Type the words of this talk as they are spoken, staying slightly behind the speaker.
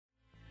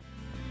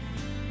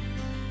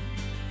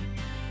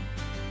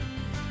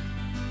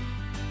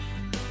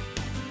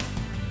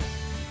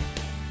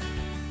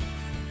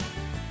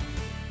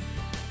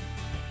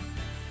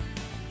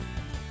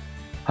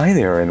Hi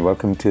there, and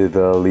welcome to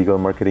the Legal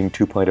Marketing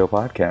 2.0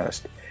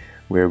 podcast,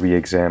 where we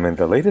examine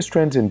the latest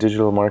trends in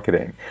digital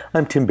marketing.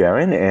 I'm Tim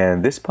Barron,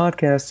 and this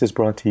podcast is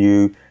brought to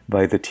you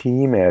by the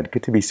team at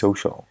Good to Be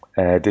Social,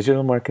 a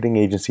digital marketing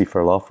agency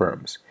for law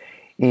firms.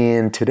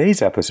 In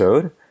today's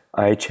episode,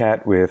 I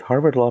chat with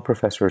Harvard Law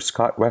professor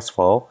Scott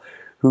Westfahl,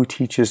 who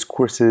teaches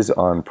courses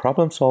on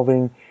problem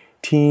solving,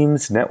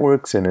 teams,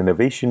 networks, and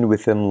innovation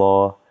within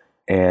law,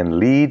 and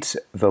leads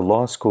the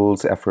law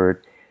school's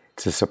effort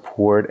to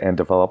support and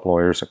develop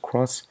lawyers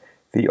across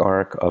the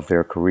arc of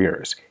their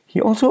careers. He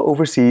also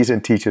oversees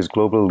and teaches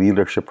global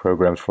leadership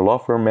programs for law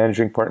firm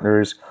managing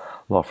partners,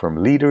 law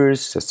firm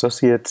leaders,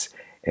 associates,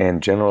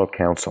 and general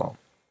counsel.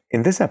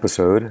 In this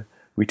episode,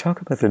 we talk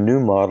about the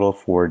new model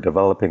for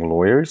developing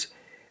lawyers,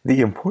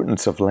 the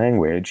importance of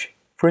language,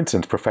 for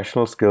instance,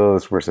 professional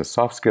skills versus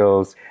soft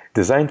skills,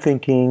 design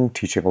thinking,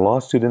 teaching law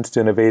students to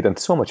innovate, and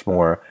so much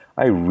more.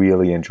 I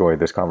really enjoyed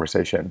this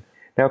conversation.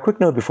 Now, a quick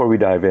note before we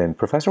dive in.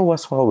 Professor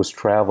Westfahl was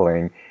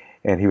traveling,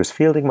 and he was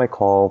fielding my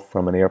call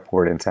from an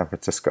airport in San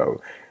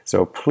Francisco.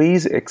 So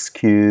please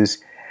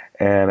excuse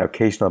an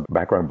occasional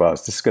background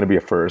buzz. This is going to be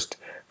a first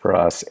for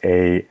us,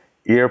 a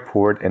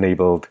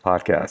airport-enabled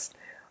podcast.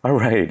 All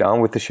right,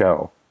 on with the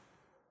show.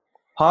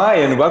 Hi,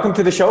 and welcome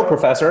to the show,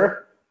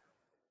 Professor.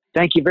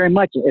 Thank you very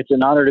much. It's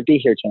an honor to be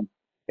here, Tim.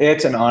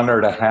 It's an honor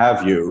to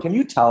have you. Can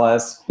you tell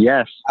us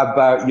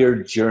about your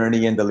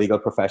journey in the legal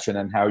profession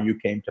and how you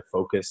came to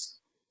focus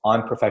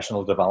on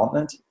professional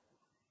development?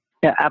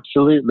 Yeah,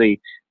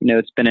 absolutely.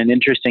 It's been an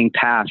interesting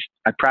path.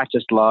 I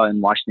practiced law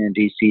in Washington,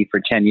 D.C. for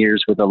 10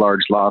 years with a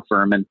large law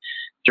firm. And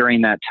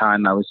during that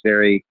time, I was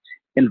very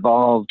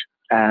involved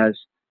as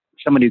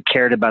someone who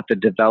cared about the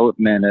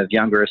development of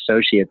younger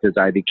associates as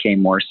I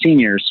became more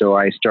senior. So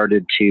I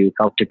started to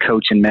help to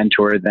coach and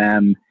mentor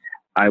them.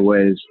 I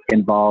was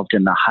involved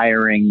in the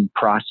hiring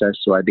process,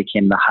 so I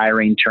became the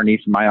hiring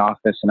attorney for my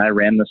office, and I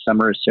ran the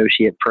summer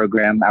associate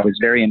program. I was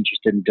very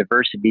interested in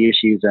diversity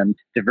issues and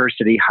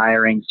diversity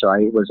hiring, so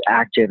I was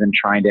active in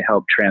trying to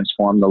help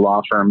transform the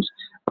law firm's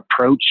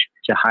approach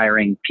to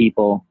hiring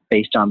people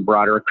based on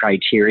broader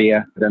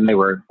criteria than they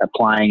were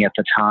applying at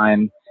the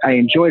time. I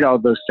enjoyed all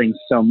those things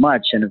so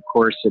much, and of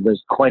course, it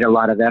was quite a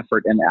lot of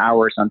effort and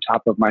hours on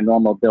top of my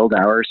normal build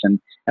hours. And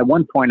at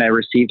one point, I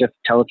received a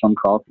telephone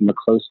call from a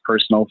close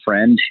personal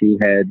friend who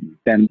had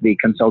been the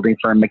consulting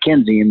firm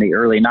McKinsey in the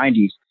early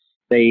 90s.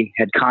 They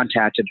had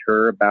contacted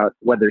her about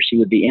whether she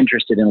would be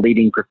interested in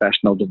leading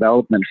professional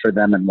development for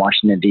them in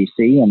Washington,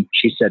 D.C. And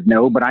she said,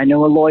 no, but I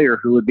know a lawyer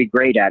who would be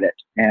great at it.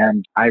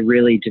 And I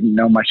really didn't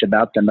know much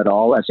about them at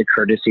all. As a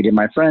courtesy to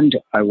my friend,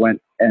 I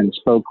went and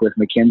spoke with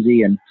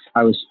McKinsey, and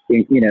I was,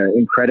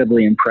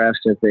 incredibly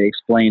impressed as they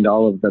explained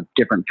all of the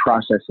different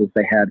processes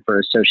they had for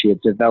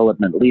associate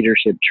development,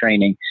 leadership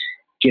training,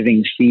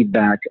 giving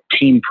feedback,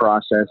 team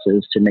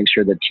processes to make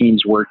sure that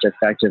teams worked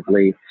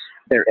effectively,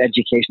 their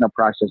educational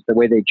process, the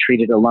way they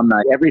treated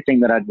alumni, everything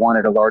that I'd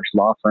wanted a large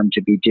law firm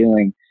to be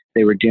doing,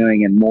 they were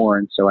doing and more.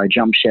 And so I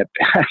jumped ship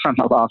from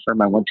the law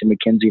firm. I went to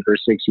McKinsey for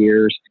 6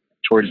 years.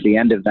 Towards the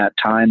end of that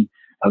time,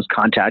 I was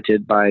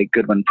contacted by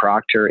Goodwin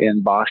Procter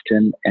in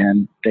Boston,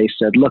 and they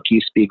said, look,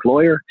 you speak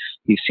lawyer.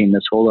 You've seen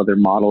this whole other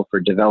model for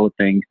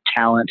developing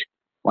talent.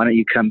 Why don't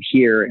you come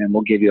here and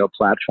we'll give you a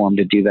platform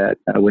to do that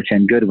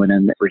within Goodwin.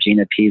 And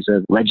Regina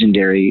Pisa,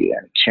 legendary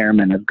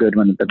chairman of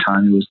Goodwin at the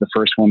time, who was the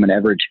first woman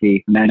ever to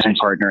be managing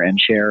partner and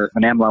chair of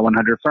an Am Law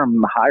 100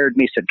 firm, hired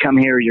me, said, come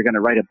here, you're going to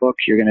write a book,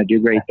 you're going to do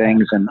great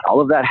things. And all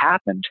of that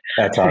happened.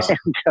 That's awesome.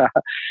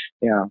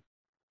 Yeah.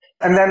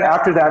 And then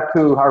after that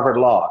to Harvard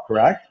Law,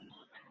 correct?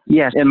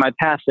 Yes, and my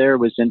path there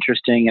was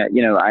interesting.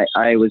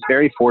 I was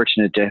very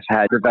fortunate to have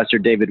had Professor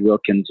David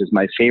Wilkins as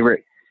my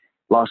favorite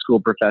law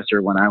school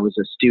professor when I was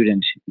a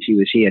student.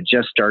 He had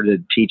just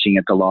started teaching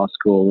at the law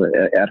school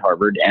at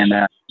Harvard, and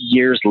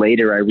years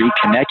later I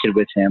reconnected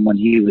with him when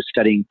he was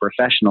studying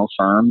professional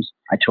firms.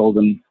 I told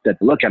him that,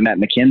 look, I'm at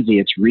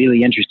McKinsey. It's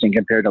really interesting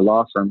compared to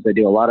law firms. They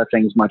do a lot of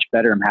things much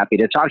better. I'm happy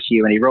to talk to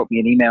you. And he wrote me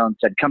an email and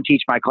said, come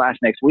teach my class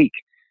next week.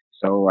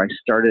 So I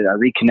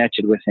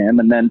reconnected with him,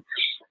 and then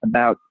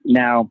about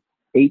now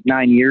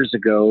 8-9 years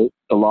ago,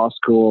 the law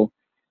school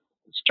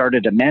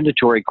started a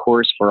mandatory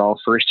course for all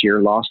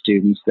first-year law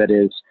students that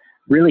is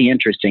really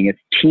interesting. It's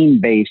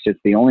team-based. It's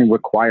the only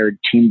required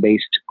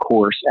team-based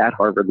course at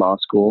Harvard Law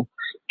School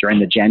during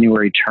the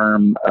January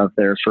term of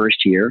their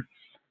first year.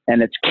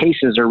 And its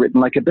cases are written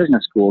like a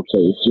business school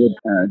case. You're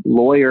a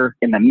lawyer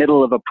in the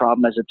middle of a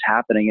problem as it's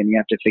happening, and you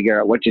have to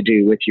figure out what to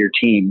do with your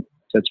team.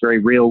 So it's very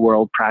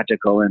real-world,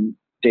 practical. And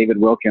David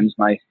Wilkins,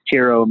 my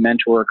hero,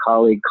 mentor,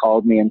 colleague,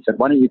 called me and said,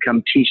 why don't you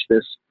come teach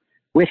this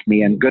with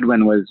me? And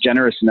Goodwin was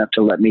generous enough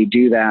to let me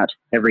do that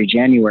every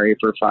January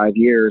for 5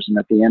 years. And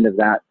at the end of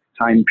that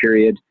time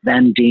period,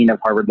 then Dean of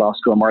Harvard Law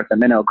School, Martha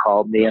Minow,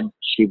 called me, and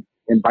she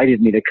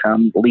invited me to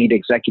come lead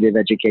executive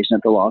education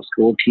at the law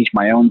school, teach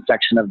my own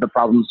section of the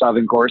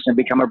problem-solving course, and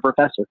become a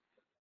professor.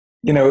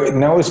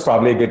 Now is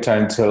probably a good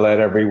time to let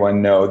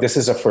everyone know this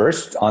is a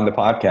first on the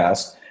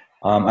podcast.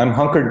 I'm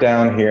hunkered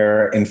down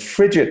here in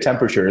frigid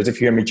temperatures. If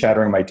you hear me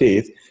chattering my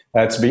teeth,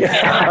 that's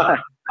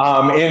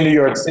in New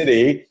York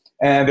City,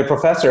 and the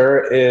professor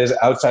is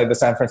outside the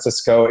San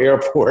Francisco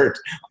airport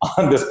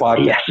on this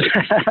podcast. Yes.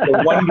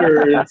 The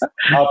wonders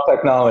of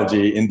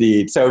technology,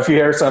 indeed. So if you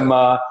hear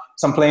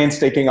some planes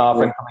taking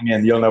off and coming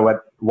in, you'll know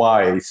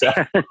why. So.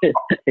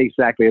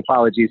 Exactly.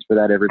 Apologies for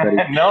that, everybody.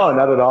 No,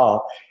 not at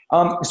all.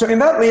 So in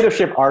that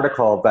leadership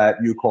article that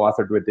you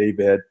co-authored with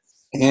David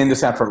in the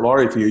Sanford Law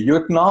Review, you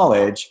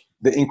acknowledge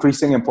the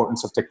increasing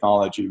importance of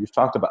technology. We've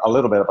talked about a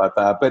little bit about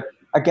that, but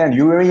again,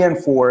 you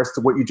reinforced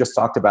what you just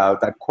talked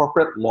about, that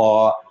corporate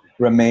law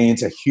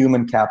remains a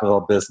human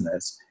capital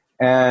business.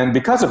 And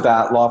because of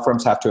that, law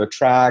firms have to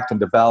attract and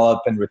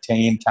develop and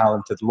retain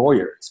talented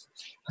lawyers.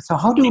 So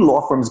how do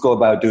law firms go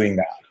about doing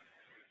that?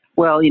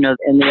 Well, in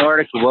the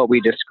article, what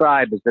we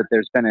describe is that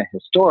there's been a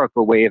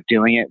historical way of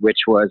doing it, which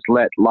was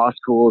let law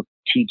schools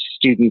teach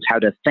students how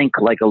to think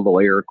like a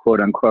lawyer, quote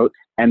unquote.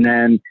 And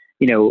then,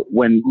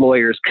 when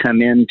lawyers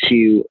come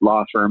into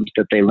law firms,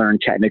 that they learn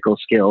technical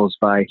skills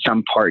by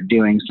some part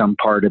doing, some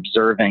part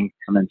observing,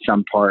 and then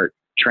some part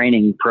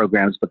training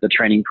programs, but the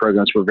training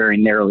programs were very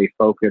narrowly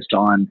focused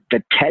on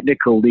the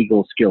technical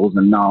legal skills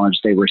and knowledge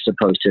they were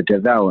supposed to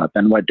develop.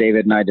 And what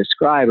David and I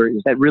describe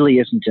is that really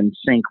isn't in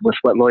sync with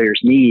what lawyers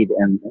need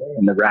in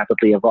the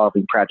rapidly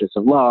evolving practice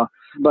of law,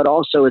 but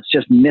also it's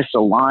just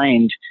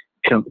misaligned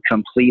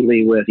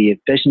completely with the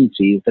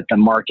efficiencies that the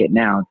market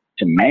now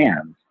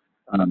demands.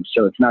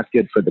 So it's not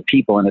good for the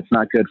people and it's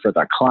not good for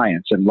the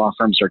clients. And law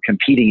firms are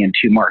competing in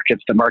two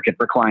markets, the market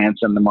for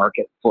clients and the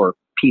market for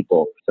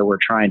people. So we're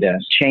trying to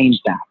change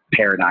that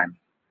paradigm.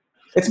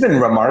 It's been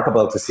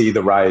remarkable to see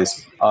the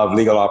rise of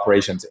legal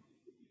operations.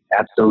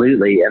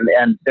 Absolutely.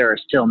 And there are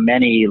still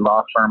many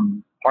law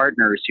firm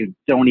partners who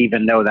don't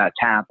even know that's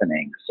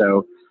happening.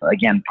 So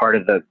again, part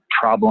of the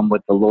problem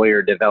with the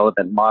lawyer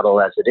development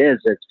model as it is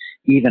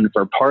even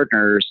for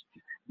partners,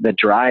 the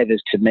drive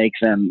is to make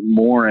them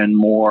more and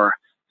more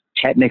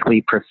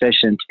technically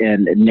proficient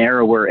in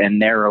narrower and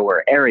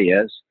narrower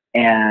areas.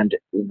 And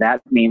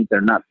that means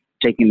they're not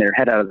taking their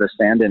head out of the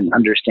sand and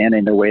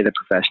understanding the way the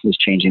profession is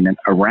changing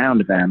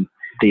around them.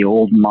 The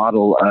old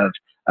model of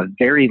a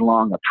very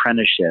long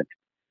apprenticeship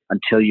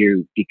until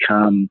you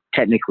become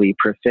technically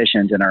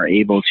proficient and are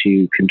able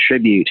to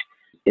contribute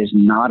is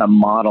not a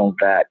model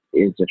that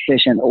is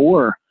efficient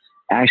or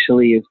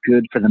actually is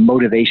good for the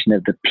motivation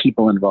of the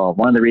people involved.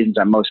 One of the reasons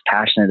I'm most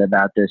passionate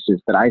about this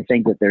is that I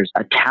think that there's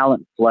a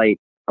talent flight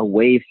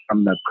away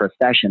from the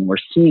profession. We're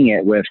seeing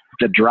it with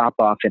the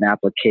drop-off in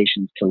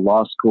applications to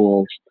law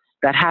schools.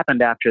 That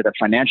happened after the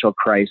financial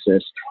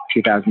crisis,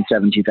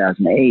 2007,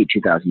 2008,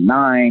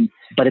 2009,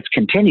 but it's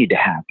continued to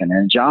happen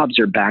and jobs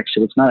are back,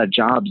 so it's not a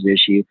jobs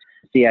issue.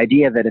 The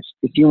idea that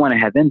if you want to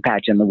have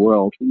impact in the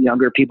world,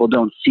 younger people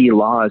don't see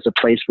law as a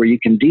place where you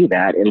can do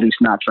that, at least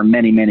not for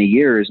many, many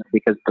years,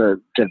 because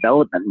the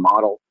development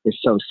model is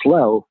so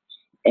slow.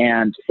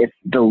 And if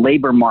the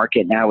labor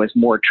market now is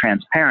more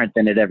transparent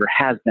than it ever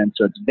has been,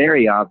 so it's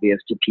very obvious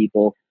to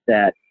people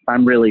that if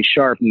I'm really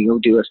sharp, you go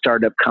do a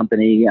startup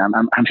company.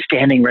 I'm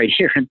standing right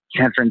here in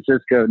San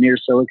Francisco near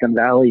Silicon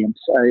Valley, and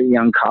a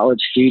young college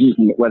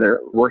student, whether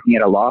working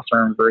at a law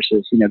firm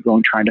versus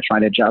trying to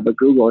find a job at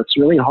Google, it's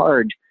really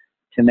hard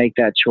to make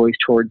that choice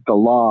towards the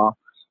law.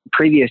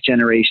 Previous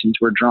generations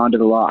were drawn to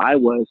the law. I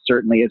was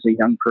certainly as a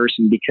young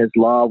person because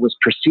law was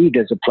perceived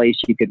as a place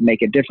you could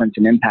make a difference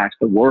and impact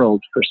the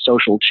world for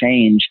social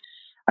change.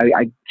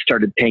 I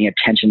started paying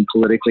attention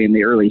politically in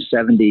the early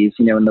 70s,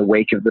 in the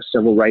wake of the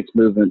civil rights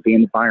movement, the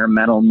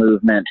environmental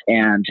movement,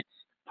 and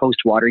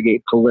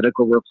post-Watergate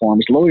political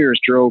reforms. Lawyers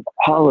drove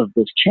all of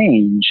this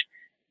change,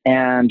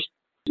 and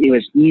it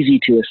was easy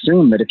to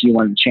assume that if you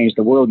wanted to change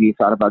the world, you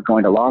thought about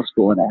going to law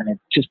school. And I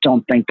just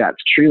don't think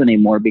that's true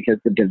anymore because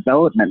the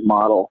development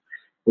model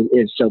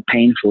is so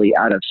painfully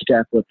out of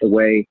step with the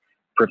way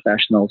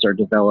professionals are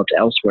developed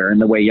elsewhere and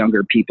the way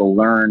younger people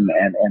learn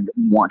and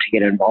want to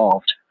get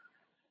involved.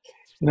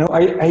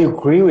 I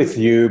agree with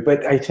you,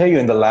 but I tell you,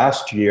 in the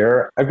last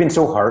year, I've been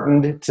so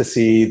heartened to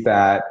see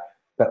that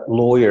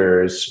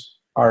lawyers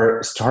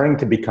are starting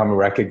to become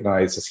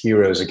recognized as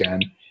heroes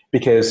again.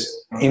 Because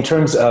in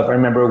terms of, I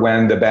remember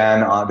when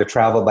the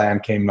travel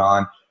ban came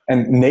on,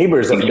 and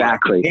neighbors of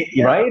exactly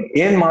mine, right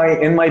in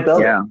my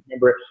building, yeah. I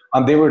remember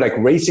they were like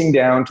racing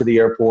down to the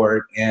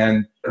airport,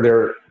 and there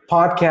are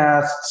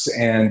podcasts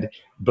and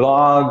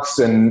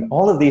blogs and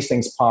all of these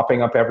things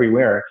popping up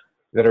everywhere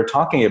that are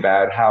talking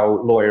about how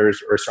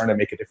lawyers are starting to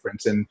make a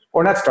difference,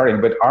 or not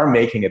starting, but are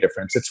making a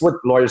difference. It's what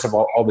lawyers have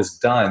always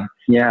done.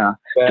 Yeah,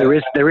 but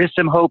there is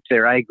some hope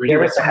there. I agree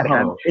with that.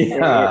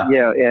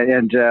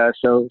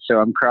 So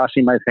I'm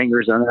crossing my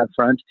fingers on that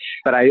front.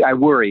 But I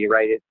worry,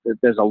 right?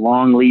 There's a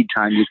long lead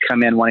time. You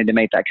come in wanting to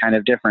make that kind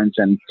of difference,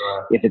 and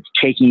if it's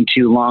taking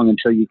too long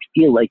until you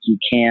feel like you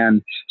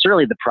can,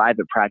 certainly the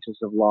private practice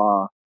of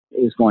law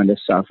is going to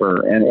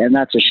suffer, and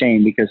that's a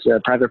shame because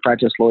private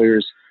practice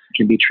lawyers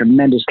can be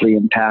tremendously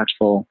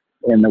impactful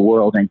in the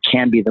world and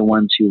can be the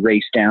ones who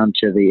race down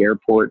to the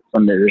airport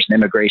when there's an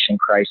immigration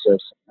crisis.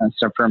 And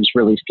some firms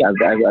really,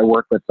 I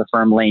work with the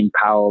firm Lane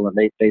Powell, and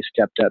they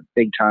stepped up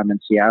big time in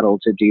Seattle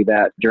to do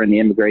that during the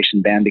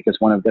immigration ban because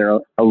one of their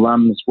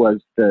alums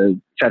was the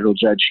federal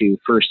judge who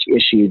first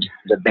issued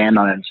the ban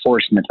on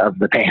enforcement of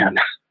the ban.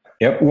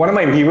 Yep. One of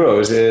my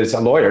heroes is a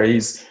lawyer.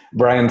 He's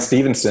Brian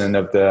Stevenson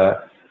of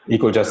the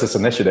Equal Justice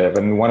Initiative.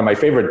 And one of my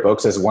favorite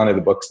books is one of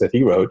the books that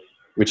he wrote,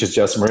 which is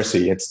Just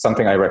Mercy. It's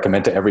something I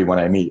recommend to everyone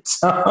I meet.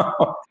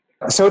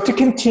 So to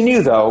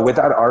continue, though, with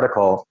that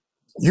article,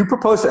 you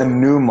proposed a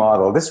new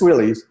model. This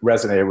really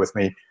resonated with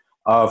me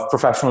of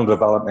professional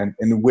development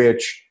in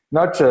which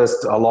not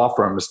just law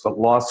firms, but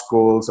law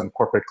schools and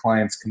corporate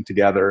clients come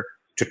together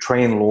to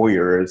train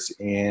lawyers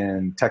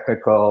in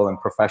technical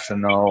and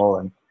professional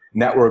and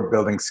network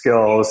building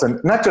skills.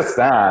 And not just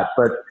that,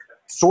 but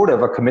sort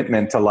of a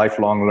commitment to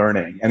lifelong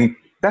learning. And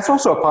that's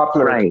also a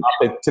popular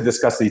topic to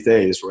discuss these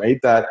days, right?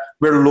 That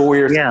where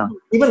lawyers,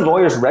 even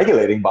lawyers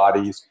regulating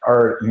bodies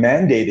are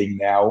mandating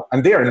now,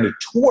 and they are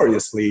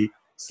notoriously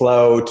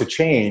slow to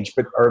change,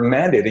 but are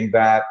mandating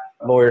that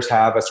lawyers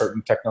have a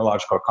certain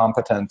technological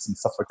competence and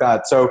stuff like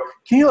that. So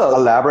can you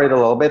elaborate a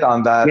little bit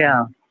on that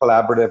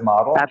collaborative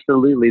model?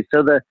 Absolutely.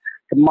 So the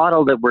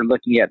model that we're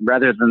looking at,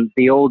 rather than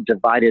the old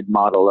divided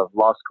model of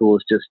law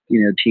schools just,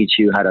 teach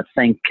you how to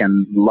think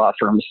and law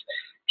firms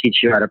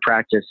teach you how to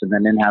practice, and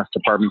then in-house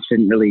departments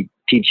didn't really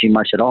teach you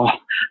much at all.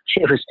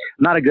 It was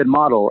not a good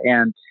model.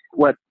 And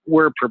what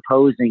we're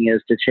proposing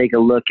is to take a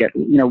look at,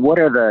 what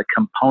are the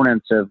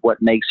components of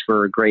what makes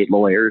for great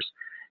lawyers?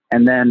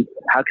 And then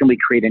how can we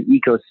create an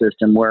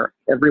ecosystem where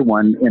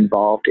everyone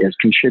involved is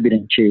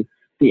contributing to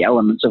the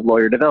elements of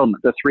lawyer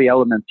development? The three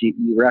elements you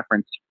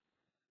referenced,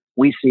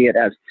 we see it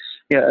as,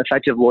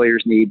 effective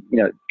lawyers need,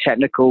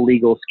 technical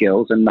legal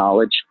skills and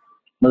knowledge.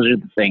 Those are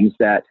the things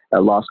that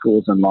law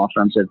schools and law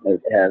firms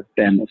have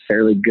been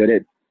fairly good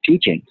at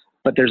teaching.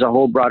 But there's a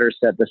whole broader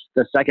set.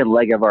 The second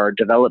leg of our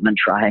development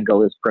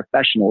triangle is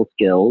professional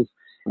skills.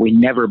 We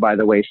never, by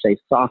the way, say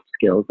soft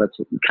skills. That's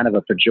kind of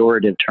a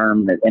pejorative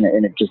term,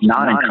 and it does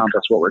not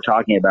encompass what we're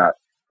talking about.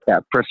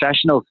 That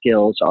professional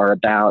skills are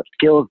about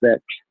skills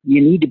that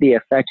you need to be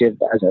effective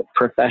as a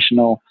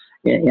professional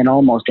in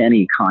almost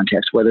any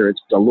context, whether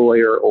it's a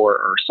lawyer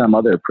or some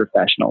other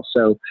professional.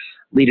 So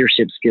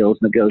leadership skills,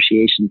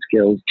 negotiation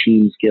skills,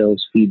 team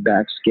skills,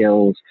 feedback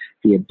skills,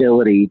 the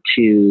ability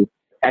to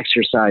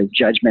exercise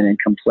judgment in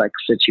complex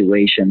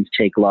situations,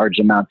 take large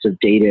amounts of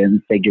data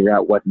and figure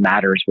out what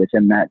matters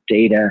within that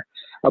data.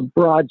 A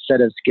broad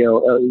set of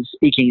skills,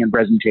 speaking and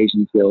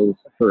presentation skills,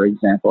 for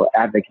example,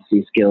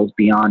 advocacy skills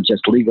beyond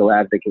just legal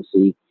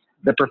advocacy.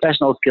 The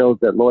professional skills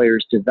that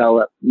lawyers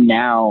develop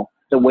now,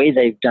 the way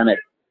they've done it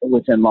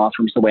within law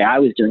firms, the way I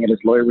was doing it as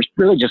a lawyer, was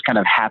really just kind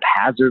of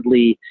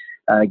haphazardly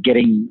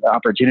getting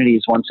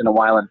opportunities once in a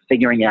while and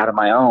figuring it out on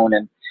my own.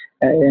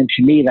 And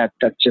to me,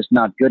 that's just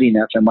not good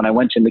enough. And when I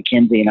went to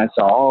McKinsey and I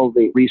saw all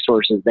the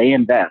resources they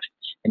invest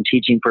in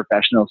teaching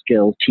professional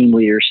skills, team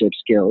leadership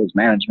skills,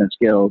 management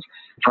skills,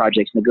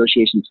 projects,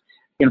 negotiations,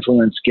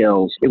 influence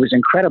skills, it was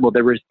incredible.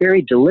 They were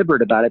very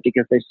deliberate about it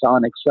because they saw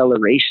an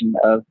acceleration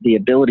of the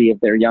ability of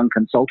their young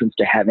consultants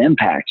to have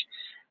impact.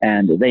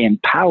 And they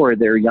empower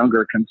their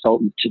younger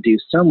consultants to do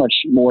so much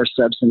more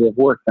substantive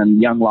work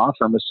than young law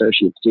firm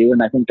associates do.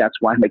 And I think that's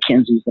why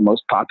McKinsey is the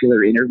most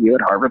popular interview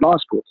at Harvard Law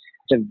School.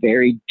 It's a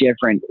very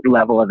different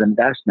level of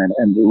investment,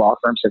 and law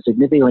firms have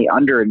significantly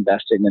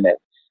underinvested in it.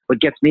 What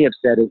gets me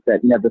upset is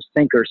that, the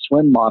sink or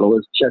swim model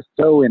is just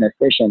so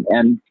inefficient.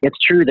 And it's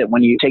true that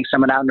when you take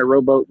someone out in a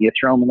rowboat, you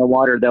throw them in the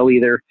water, they'll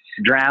either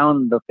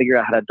drown, they'll figure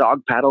out how to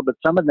dog paddle, but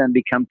some of them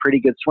become pretty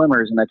good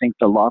swimmers. And I think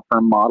the law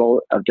firm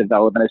model of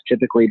development has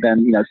typically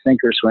been, sink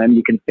or swim.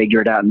 You can figure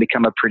it out and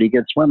become a pretty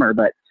good swimmer.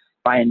 But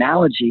by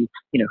analogy,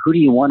 who do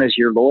you want as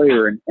your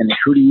lawyer, and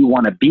who do you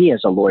want to be as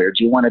a lawyer?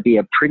 Do you want to be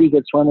a pretty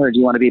good swimmer, or do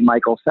you want to be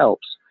Michael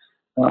Phelps?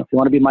 Well, if you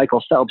want to be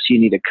Michael Phelps, you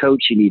need a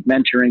coach, you need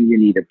mentoring, you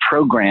need a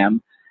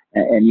program,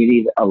 and you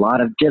need a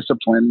lot of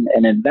discipline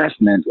and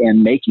investment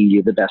in making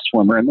you the best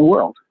swimmer in the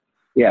world.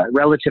 Yeah,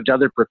 relative to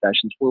other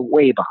professions, we're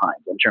way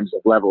behind in terms of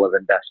level of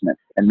investment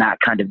and that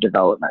kind of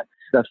development.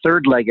 The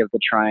third leg of the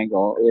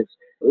triangle is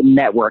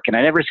network. And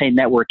I never say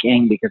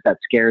networking because that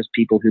scares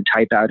people who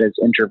type out as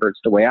introverts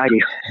the way I do.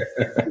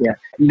 Yeah.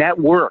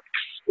 Networks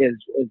is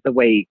the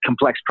way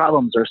complex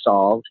problems are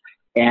solved,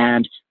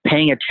 and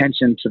paying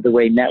attention to the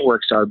way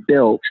networks are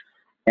built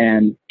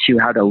and to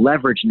how to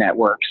leverage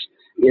networks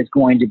is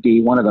going to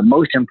be one of the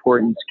most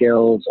important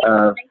skills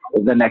of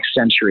the next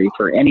century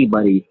for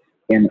anybody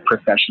in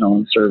professional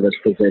and service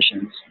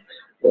positions.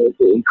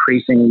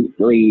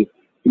 Increasingly,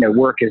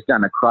 work is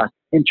done across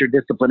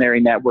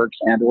interdisciplinary networks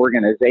and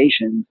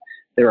organizations.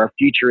 There are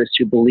futurists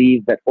who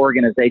believe that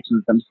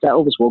organizations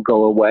themselves will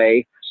go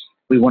away.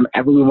 We won't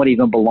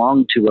even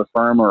belong to a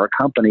firm or a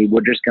company.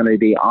 We're just going to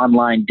be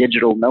online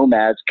digital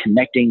nomads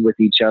connecting with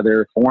each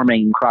other,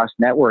 forming cross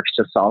networks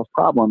to solve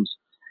problems.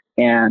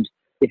 And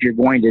if you're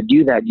going to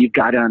do that, you've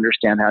got to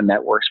understand how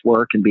networks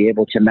work and be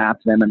able to map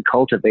them and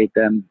cultivate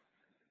them.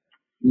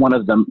 one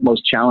of the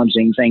most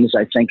challenging things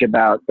I think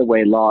about the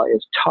way law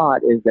is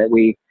taught is that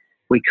we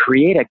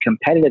create a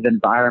competitive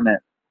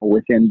environment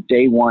within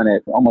day one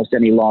at almost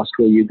any law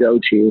school you go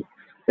to.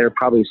 There are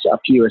probably a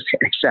few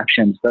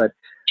exceptions, but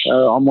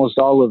almost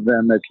all of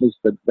them, at least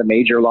the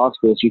major law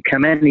schools, you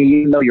come in and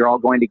even though you're all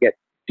going to get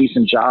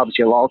decent jobs,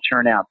 you'll all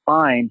turn out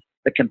fine.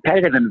 The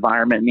competitive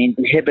environment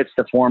inhibits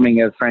the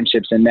forming of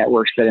friendships and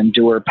networks that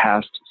endure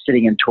past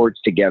sitting in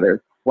torts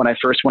together. When I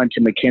first went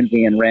to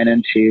McKinsey and ran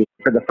into,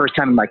 for the first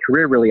time in my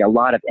career, really a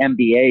lot of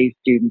MBA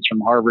students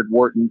from Harvard,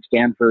 Wharton,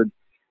 Stanford,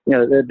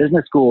 the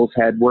business schools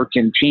had worked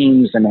in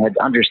teams and had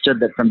understood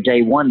that from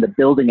day one, the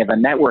building of a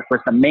network was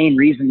the main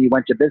reason you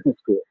went to business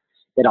school.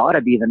 It ought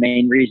to be the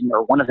main reason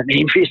or one of the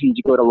main reasons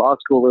you go to law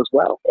school as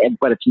well.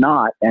 But it's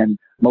not. And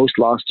most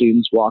law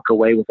students walk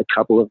away with a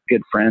couple of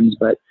good friends,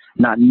 but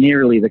not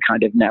nearly the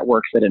kind of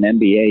network that an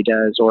MBA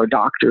does or a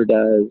doctor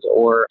does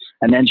or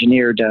an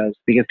engineer does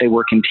because they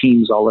work in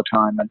teams all the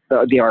time. And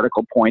the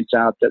article points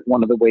out that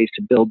one of the ways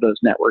to build those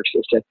networks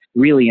is to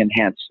really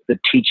enhance the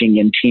teaching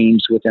in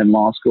teams within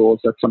law schools.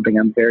 That's something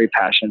I'm very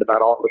passionate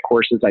about. All the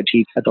courses I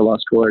teach at the law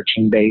school are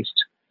team-based.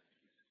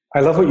 I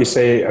love what you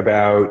say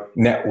about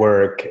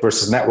network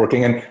versus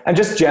networking, and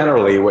just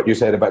generally what you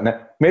said about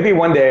maybe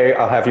one day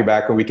I'll have you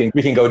back and we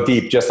can go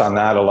deep just on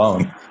that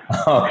alone.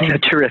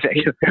 Terrific.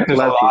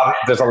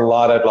 There's a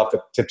lot I'd love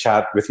to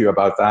chat with you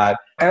about that.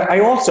 And I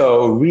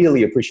also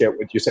really appreciate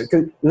what you said,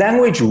 because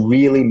language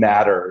really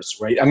matters,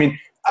 right? I mean,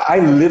 I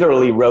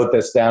literally wrote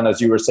this down as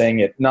you were saying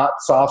it, not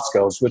soft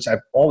skills, which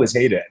I've always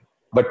hated,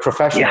 but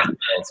professional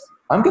skills.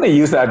 I'm going to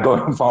use that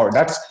going forward.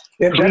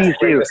 Please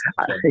do.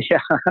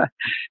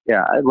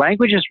 Yeah.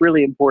 Language is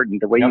really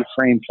important. The way you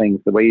frame things,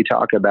 the way you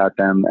talk about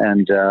them,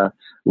 and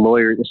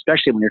lawyers,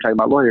 especially when you're talking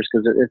about lawyers,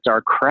 because it's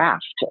our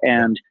craft,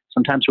 and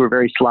sometimes we're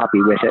very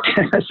sloppy with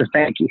it. So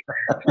thank you.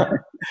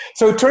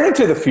 So turning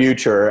to the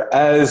future,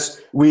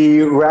 as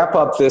we wrap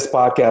up this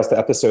podcast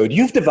episode,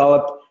 you've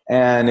developed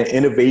an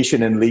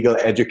innovation in legal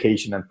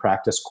education and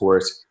practice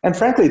course. And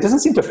frankly, it doesn't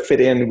seem to fit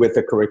in with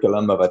the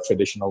curriculum of a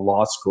traditional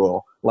law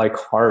school like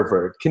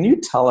Harvard. Can you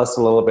tell us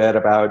a little bit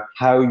about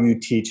how you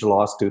teach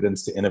law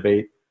students to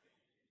innovate?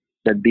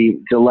 I'd be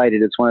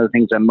delighted. It's one of the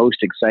things I'm most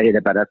excited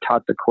about. I've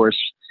taught the course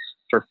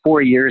for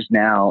 4 years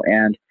now.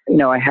 And,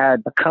 I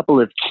had a couple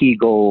of key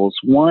goals.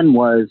 One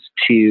was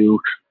to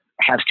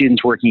have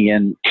students working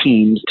in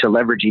teams to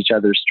leverage each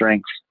other's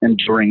strengths and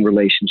enduring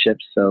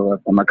relationships. So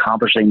I'm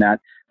accomplishing that.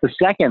 The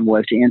second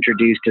was to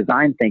introduce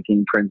design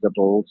thinking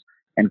principles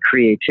and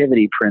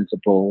creativity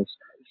principles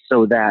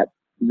so that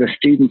the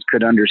students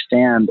could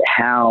understand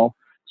how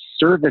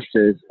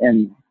services,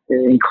 and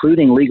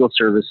including legal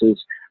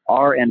services,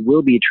 are and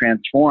will be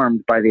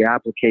transformed by the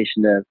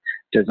application of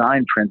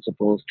design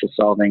principles to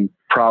solving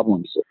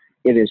problems.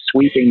 It is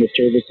sweeping the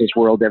services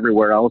world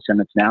everywhere else, and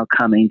it's now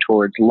coming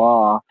towards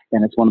law.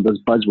 And it's one of those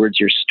buzzwords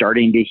you're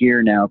starting to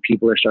hear now.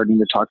 People are starting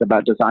to talk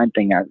about design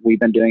thinking. We've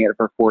been doing it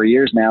for 4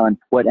 years now. And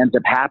what ends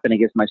up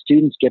happening is my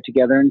students get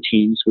together in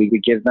teams. We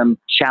give them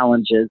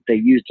challenges. They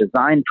use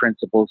design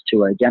principles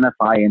to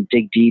identify and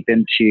dig deep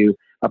into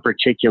a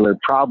particular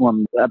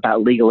problem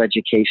about legal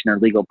education or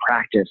legal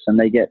practice. And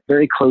they get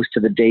very close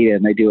to the data,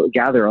 and they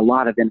gather a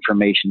lot of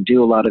information,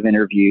 do a lot of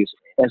interviews.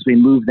 As we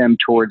move them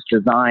towards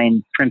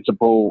design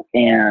principle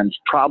and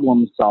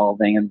problem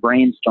solving and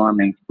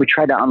brainstorming, we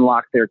try to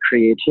unlock their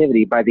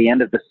creativity. By the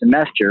end of the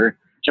semester,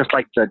 just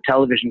like the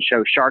television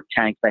show Shark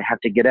Tank, they have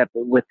to get up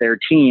with their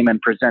team and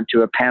present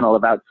to a panel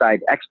of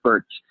outside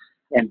experts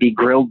and be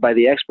grilled by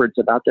the experts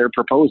about their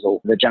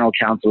proposal. The general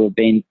counsel of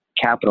Bain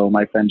Capital,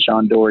 my friend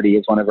Sean Doherty,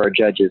 is one of our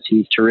judges.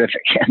 He's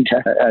terrific, and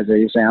as an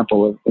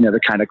example of the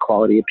kind of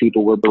quality of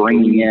people we're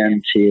bringing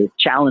in to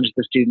challenge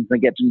the students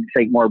and get them to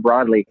think more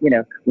broadly.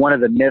 One of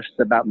the myths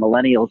about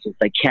millennials is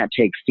they can't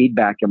take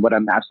feedback, and what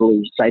I'm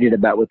absolutely excited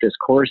about with this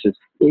course is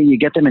you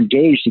get them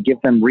engaged, you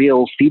give them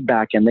real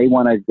feedback, and they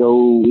want to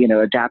go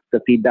adapt the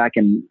feedback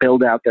and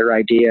build out their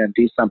idea and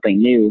do something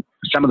new.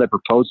 Some of the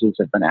proposals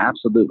have been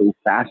absolutely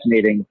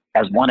fascinating.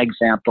 As one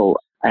example,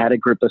 I had a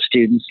group of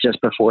students just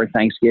before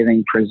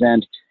Thanksgiving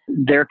present.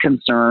 Their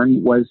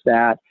concern was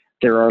that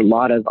there are a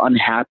lot of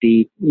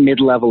unhappy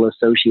mid-level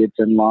associates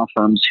in law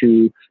firms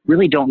who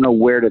really don't know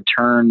where to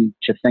turn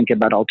to think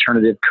about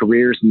alternative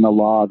careers in the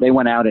law. They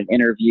went out and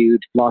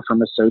interviewed law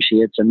firm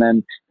associates and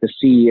then the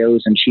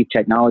CEOs and chief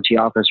technology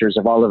officers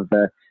of all of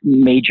the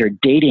major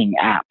dating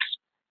apps.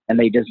 And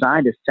they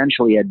designed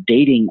essentially a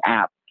dating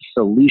app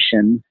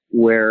solution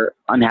where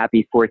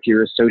unhappy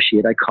fourth-year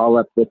associate, I call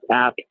up this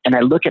app and I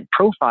look at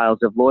profiles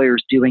of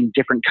lawyers doing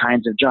different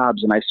kinds of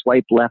jobs, and I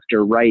swipe left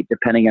or right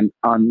depending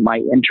on my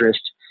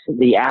interest.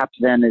 The app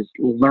then is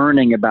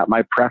learning about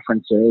my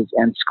preferences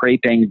and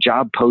scraping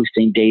job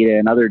posting data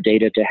and other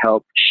data to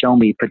help show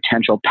me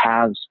potential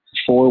paths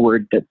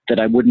forward that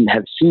I wouldn't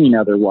have seen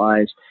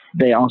otherwise.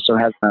 They also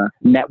have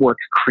network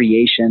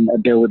creation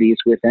abilities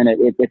within it.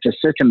 It's a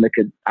system that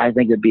I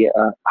think would be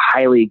a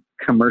highly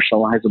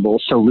commercializable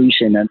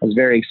solution, and I was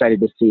very excited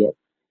to see it.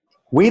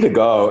 Way to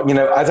go.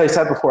 As I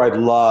said before, I'd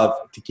love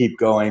to keep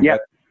going. Yeah.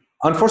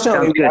 But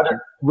unfortunately,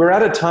 We're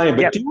out of time,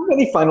 but Yep. do you have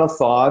any final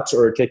thoughts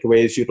or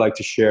takeaways you'd like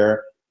to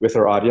share with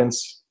our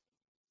audience?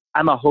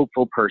 I'm a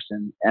hopeful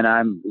person, and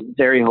I'm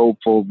very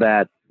hopeful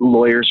that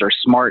lawyers are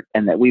smart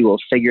and that we will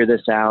figure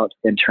this out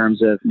in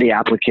terms of the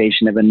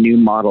application of a new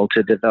model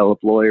to develop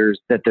lawyers,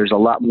 that there's a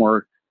lot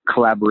more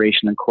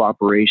collaboration and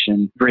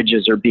cooperation.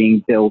 Bridges are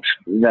being built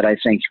that I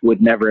think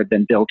would never have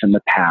been built in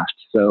the past.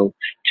 So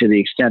to the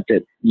extent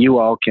that you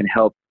all can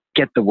help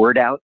get the word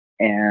out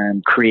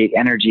and create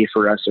energy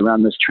for us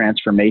around this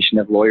transformation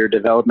of lawyer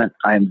development,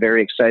 I am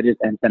very excited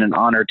and it's been an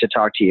honor to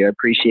talk to you. I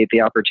appreciate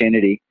the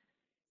opportunity.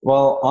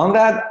 Well, on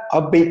that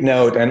upbeat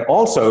note and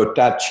also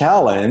that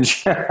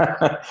challenge,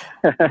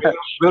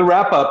 we'll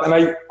wrap up.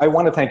 And I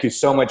want to thank you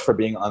so much for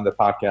being on the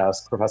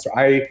podcast, Professor.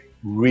 I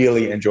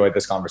really enjoyed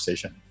this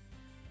conversation.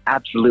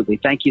 Absolutely.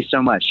 Thank you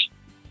so much.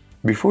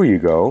 Before you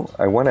go,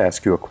 I want to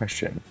ask you a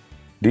question.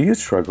 Do you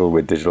struggle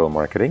with digital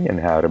marketing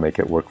and how to make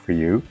it work for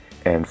you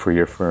and for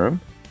your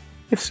firm?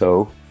 If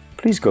so,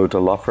 please go to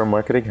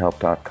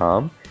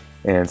lawfirmmarketinghelp.com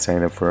and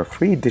sign up for a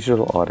free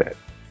digital audit.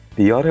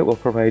 The audit will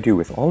provide you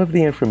with all of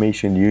the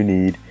information you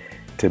need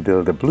to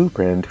build a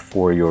blueprint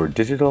for your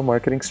digital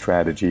marketing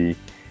strategy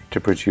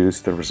to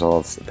produce the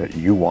results that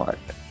you want.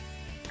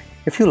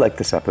 If you like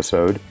this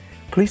episode,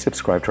 please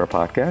subscribe to our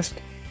podcast,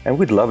 and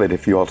we'd love it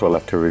if you also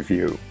left a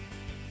review.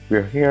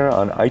 We're here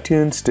on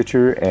iTunes,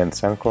 Stitcher, and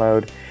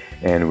SoundCloud,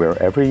 and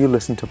wherever you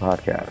listen to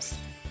podcasts.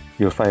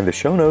 You'll find the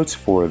show notes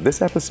for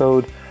this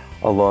episode,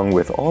 along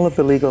with all of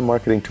the Legal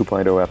Marketing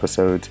 2.0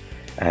 episodes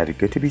at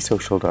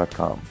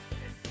goodtobesocial.com.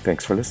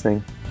 Thanks for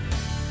listening.